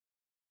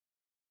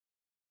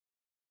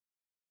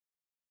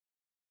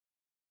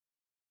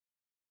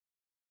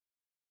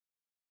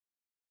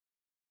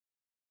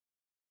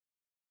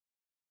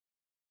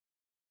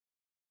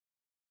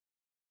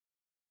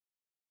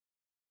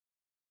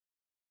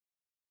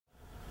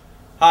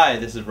Hi,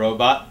 this is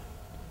Robot,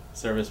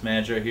 Service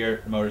Manager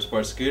here at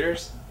Motorsport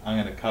Scooters. I'm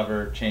going to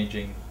cover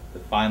changing the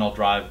final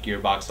drive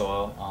gearbox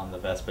oil on the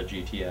Vespa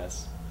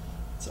GTS.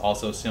 It's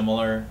also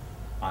similar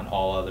on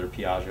all other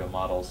Piaggio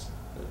models,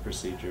 the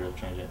procedure of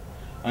changing it.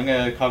 I'm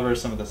going to cover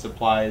some of the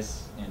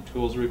supplies and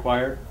tools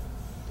required.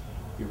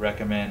 We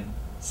recommend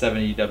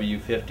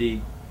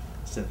 70W50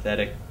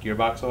 synthetic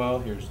gearbox oil.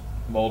 Here's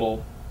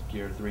Modal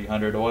Gear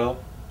 300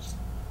 oil. Just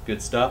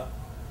good stuff.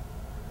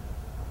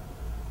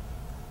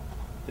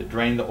 To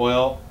drain the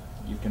oil,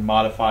 you can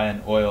modify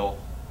an oil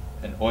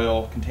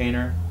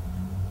container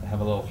to have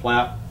a little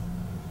flap.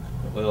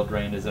 The oil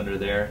drain is under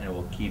there and it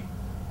will keep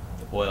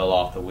the oil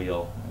off the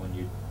wheel when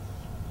you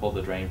pull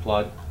the drain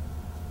plug.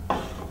 You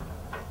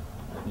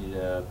need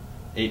a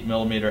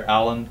 8mm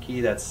Allen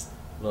key that's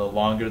a little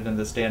longer than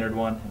the standard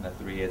one, and a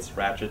 3/8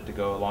 ratchet to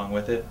go along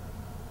with it.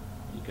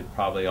 You could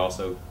probably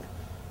also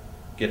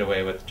get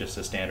away with just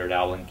a standard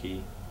Allen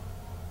key.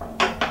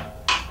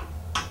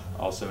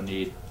 Also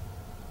need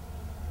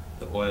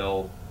the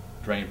oil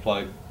drain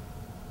plug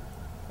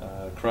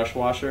crush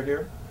washer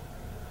here.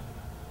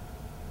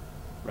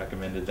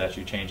 Recommended that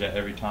you change that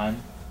every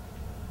time.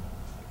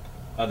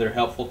 Other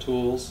helpful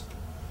tools.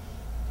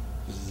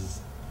 This is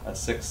a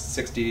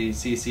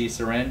 60cc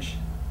syringe.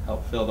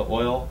 Help fill the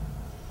oil.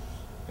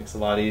 Makes it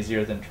a lot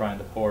easier than trying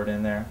to pour it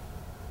in there.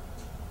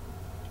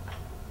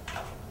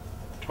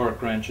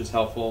 Torque wrench is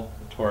helpful.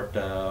 Torqued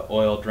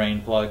oil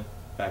drain plug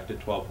back to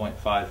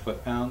 12.5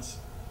 foot-pounds.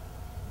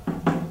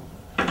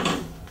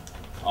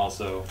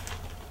 Also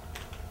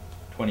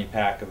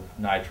 20-pack of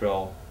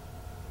nitrile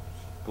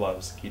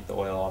gloves to keep the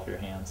oil off your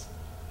hands.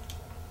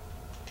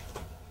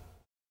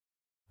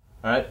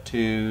 Alright,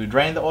 to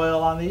drain the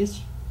oil on these,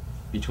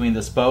 between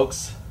the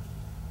spokes,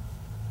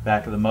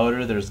 back of the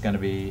motor, there's going to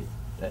be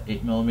that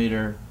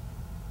 8mm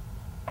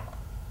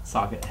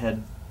socket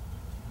head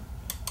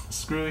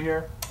screw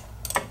here.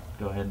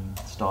 Go ahead and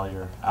install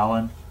your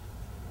Allen.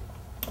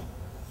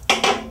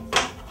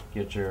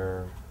 Get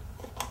your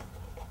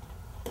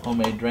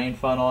homemade drain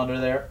funnel under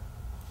there.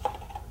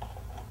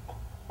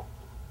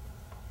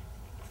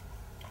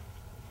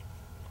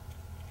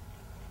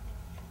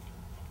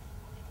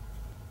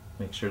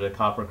 Make sure the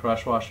copper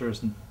crush washer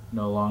is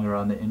no longer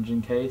on the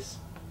engine case.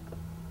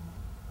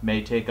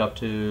 May take up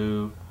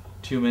to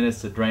 2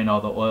 minutes to drain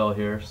all the oil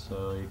here,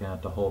 so you're going to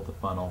have to hold the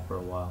funnel for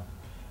a while.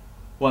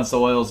 Once the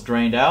oil is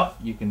drained out,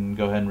 you can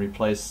go ahead and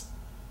replace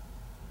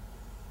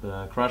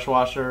the crush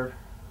washer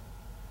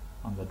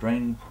on the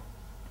drain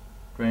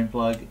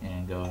plug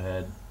and go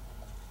ahead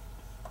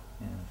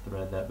and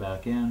thread that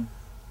back in.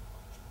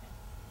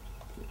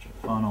 Get your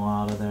funnel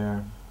out of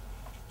there.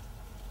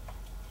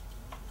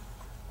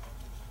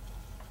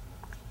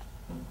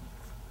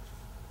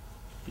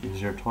 Use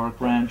your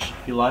torque wrench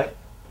if you like.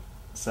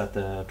 Set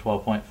to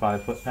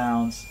 12.5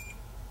 foot-pounds.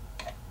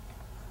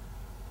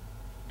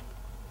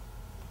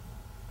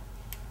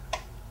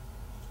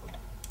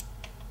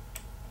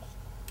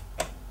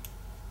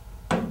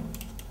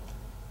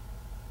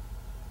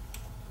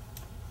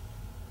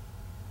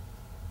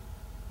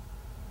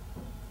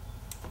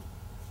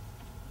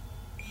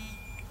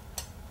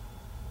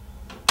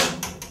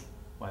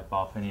 Wipe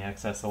off any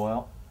excess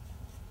oil.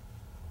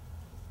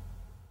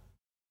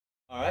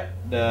 Alright,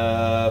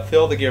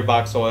 fill the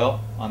gearbox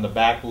oil on the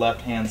back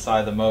left-hand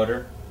side of the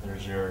motor.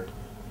 There's your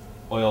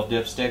oil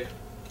dipstick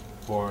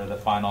for the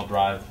final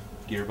drive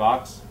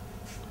gearbox.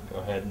 Go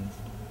ahead and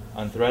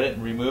unthread it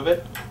and remove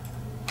it.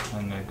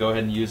 I'm going to go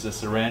ahead and use the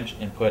syringe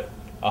and put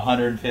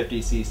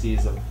 150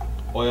 cc's of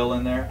oil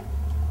in there.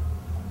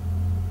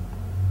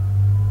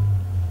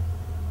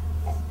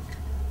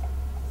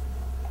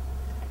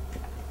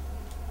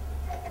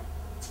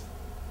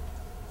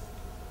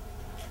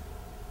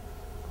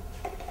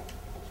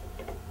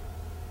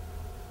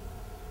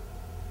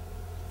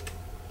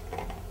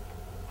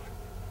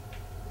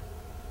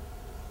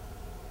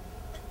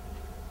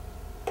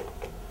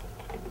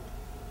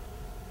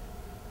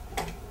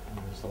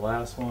 The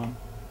last one.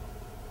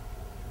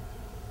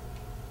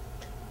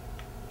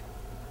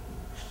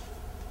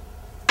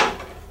 Wipe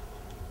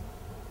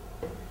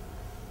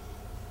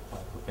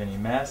up any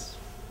mess.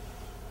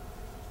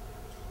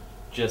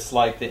 Just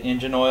like the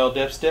engine oil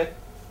dipstick,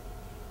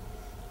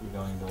 you're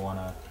going to want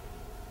to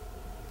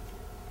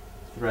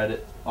thread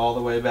it all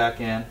the way back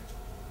in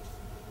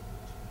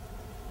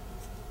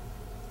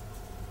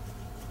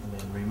and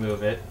then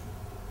remove it.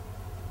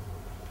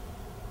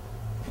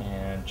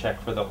 And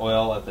check for the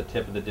oil at the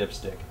tip of the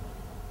dipstick.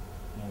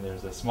 And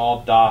there's a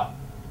small dot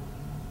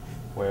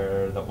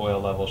where the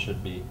oil level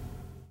should be.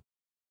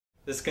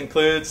 This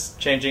concludes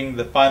changing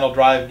the final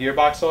drive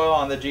gearbox oil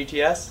on the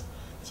GTS.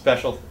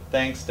 Special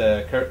thanks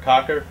to Kurt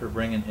Cocker for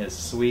bringing his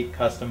sweet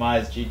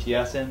customized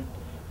GTS in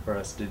for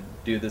us to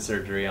do the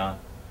surgery on.